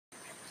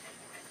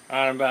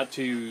I'm about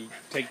to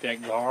take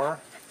that gar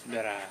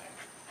that I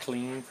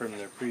cleaned from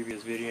the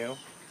previous video,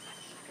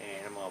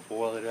 and I'm going to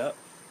boil it up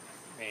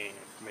and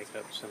make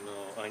up some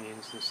little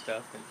onions and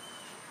stuff and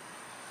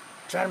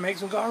try to make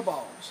some gar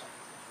balls.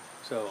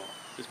 So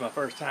this is my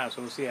first time,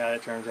 so we'll see how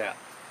that turns out.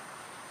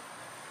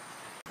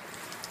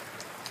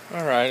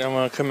 Alright, I'm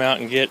going to come out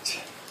and get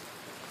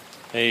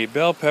a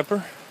bell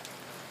pepper.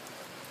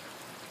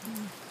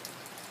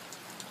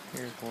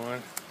 Here's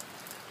one.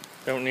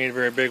 Don't need a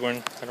very big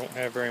one. I don't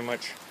have very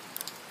much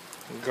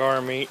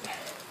gar meat.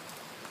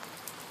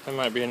 That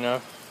might be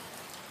enough.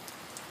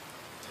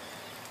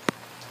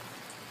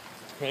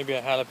 Maybe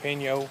a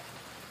jalapeno.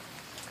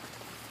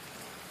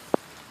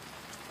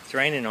 It's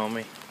raining on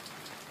me.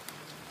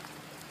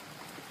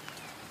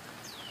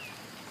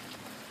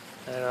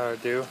 That ought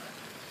to do.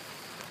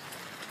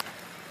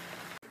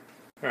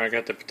 Alright, I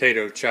got the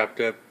potato chopped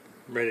up,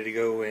 ready to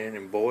go in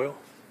and boil.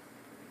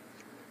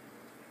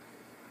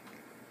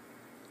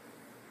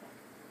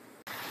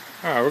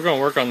 Alright, we're going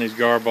to work on these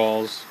gar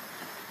balls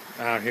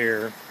out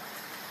here.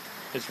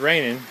 It's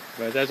raining,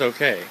 but that's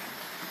okay.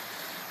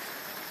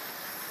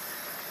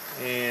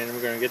 And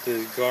we're going to get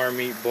this gar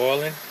meat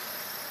boiling.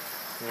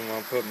 I'm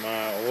going to put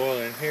my oil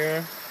in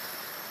here.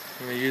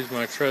 I'm going to use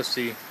my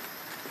trusty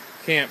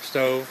camp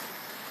stove.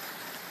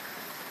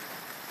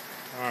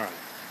 Alright.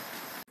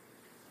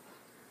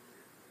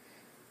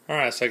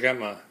 Alright, so I got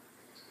my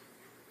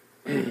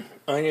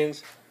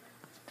onions,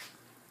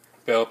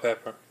 bell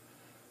pepper,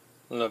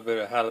 a little bit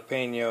of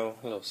jalapeno,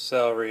 a little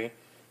celery,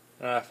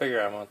 and I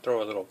figure I'm going to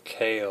throw a little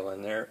kale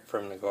in there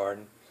from the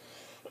garden.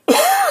 A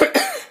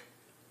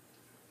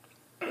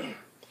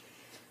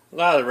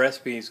lot of the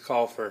recipes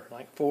call for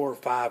like 4 or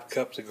 5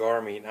 cups of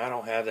gar meat, and I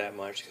don't have that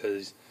much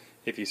because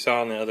if you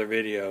saw in the other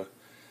video,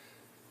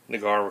 the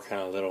gar were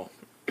kind of little.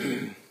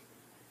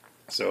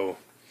 So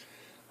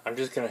I'm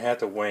just going to have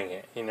to wing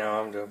it. You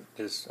know, I'm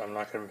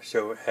not going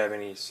to have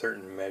any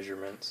certain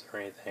measurements or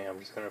anything. I'm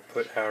just going to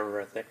put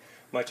however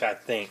much I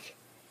think.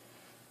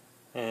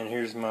 And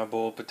here's my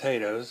bowl of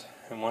potatoes.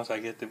 And once I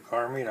get the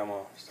gar meat, I'm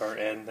going to start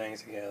adding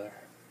things together.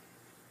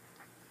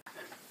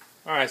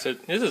 Alright, so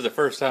this is the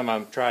first time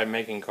I've tried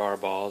making gar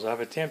balls. I've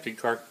attempted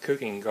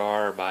cooking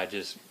gar by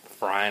just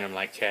frying them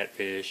like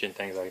catfish and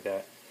things like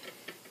that.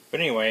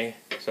 But anyway,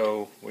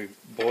 so we've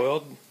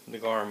boiled the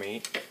gar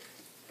meat.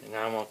 And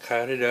now I'm going to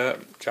cut it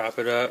up, chop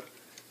it up.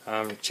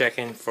 I'm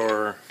checking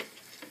for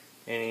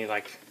any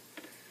like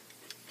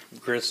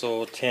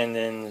gristle,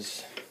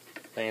 tendons,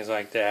 things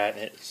like that.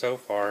 And so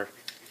far,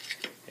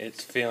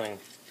 it's feeling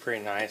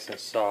pretty nice and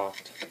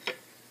soft.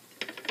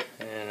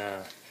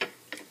 And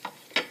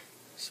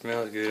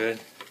smells good.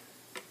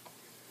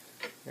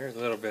 There's a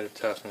little bit of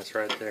toughness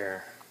right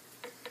there.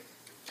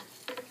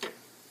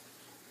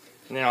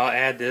 And then I'll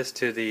add this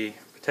to the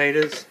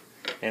potatoes,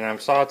 and I'm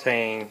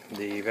sauteing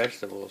the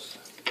vegetables.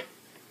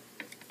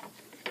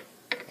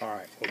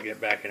 Alright, we'll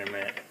get back in a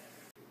minute.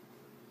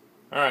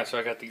 Alright, so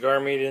I got the gar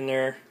meat in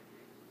there,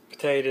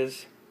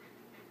 potatoes,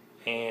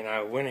 and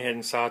I went ahead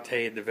and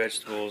sauteed the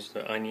vegetables,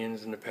 the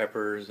onions and the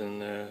peppers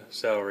and the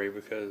celery,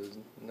 because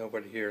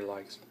nobody here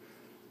likes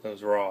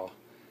those raw,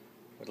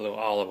 with a little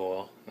olive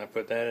oil. And I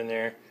put that in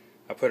there.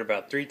 I put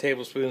about 3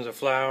 tablespoons of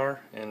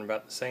flour and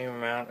about the same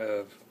amount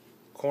of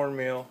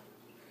cornmeal.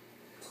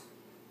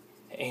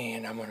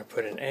 And I'm going to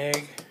put an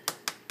egg.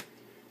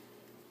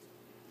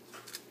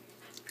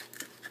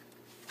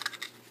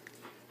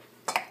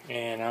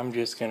 And I'm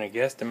just going to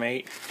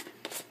guesstimate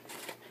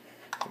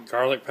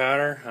garlic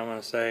powder. I'm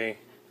going to say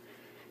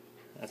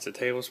that's a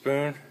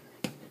tablespoon.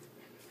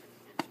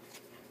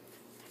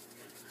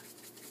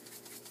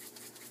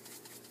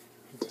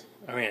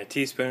 A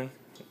teaspoon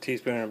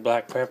of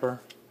black pepper.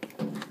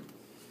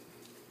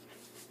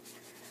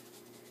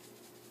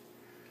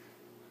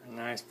 A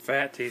nice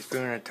fat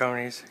teaspoon of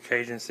Tony's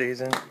Cajun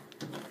season. A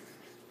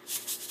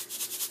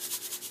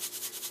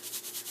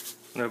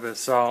little bit of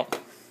salt.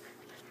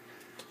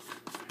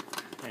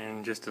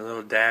 And just a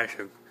little dash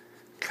of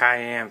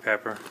cayenne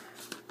pepper.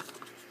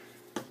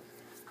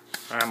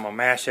 I'm going to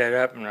mash that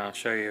up and I'll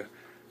show you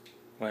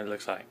what it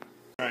looks like.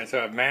 Alright, so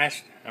I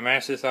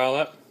mashed this all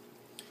up.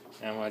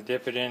 I'm going to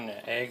dip it in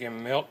the egg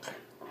and milk,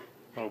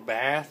 little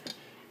bath,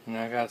 and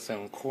I got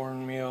some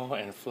cornmeal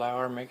and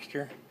flour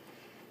mixture.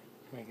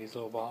 Make these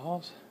little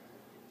balls,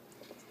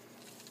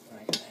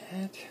 like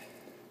that.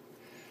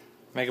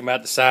 Make them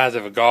about the size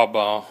of a golf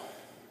ball,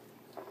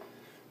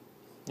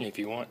 if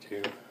you want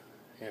to.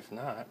 If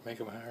not, make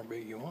them however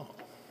big you want.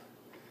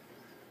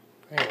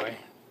 Anyway,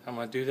 I'm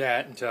going to do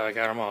that until I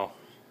got them all.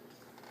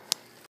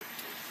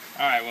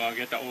 Alright, well, I'll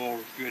get the oil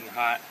good and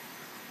hot.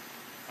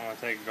 I'm going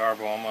to take a gar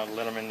ball, I'm going to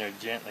let them in there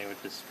gently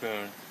with this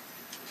spoon.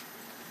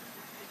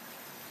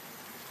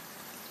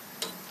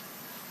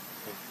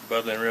 It's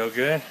bubbling real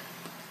good.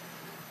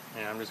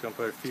 And I'm just going to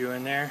put a few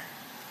in there.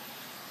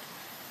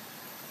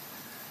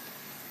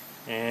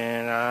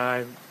 And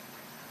I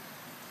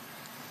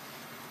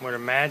would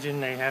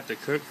imagine they have to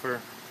cook for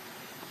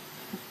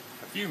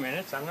a few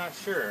minutes, I'm not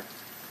sure.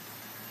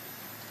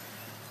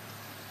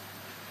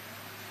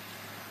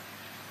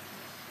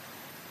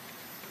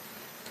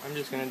 I'm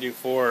just going to do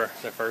 4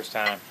 the first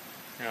time.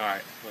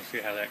 Alright, we'll see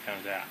how that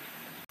comes out.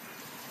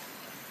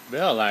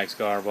 Bill likes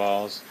gar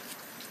balls.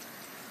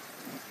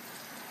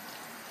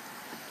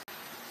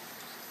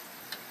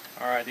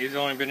 Alright, these have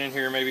only been in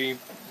here maybe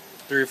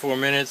 3 or 4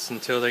 minutes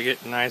until they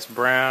get nice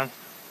brown.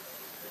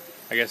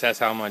 I guess that's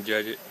how I'm going to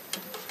judge it,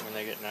 when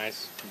they get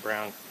nice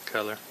brown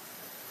color.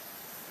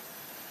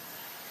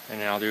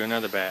 And then I'll do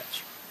another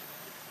batch.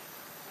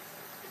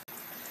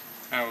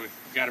 Alright,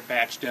 we've got a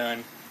batch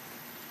done.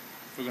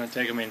 We're going to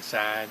take them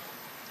inside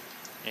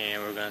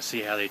and we're going to see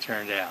how they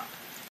turned out.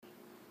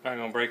 I'm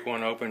going to break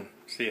one open,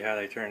 see how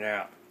they turned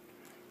out.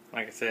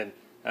 Like I said,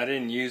 I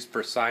didn't use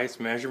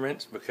precise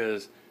measurements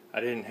because I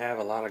didn't have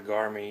a lot of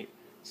gar meat,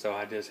 so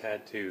I just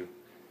had to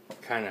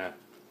kind of,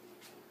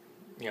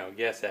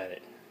 guess at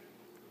it.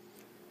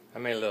 I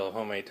made a little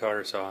homemade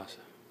tartar sauce.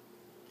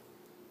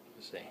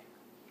 Let's see.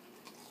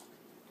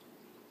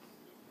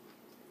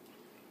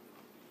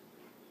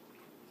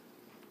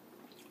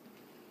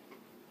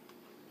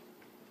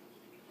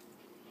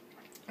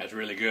 That's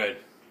really good.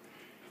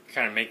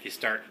 Kind of make you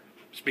start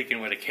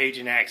speaking with a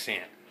Cajun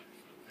accent.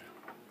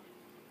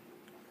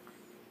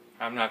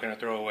 I'm not going to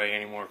throw away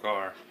any more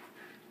gar.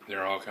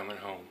 They're all coming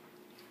home.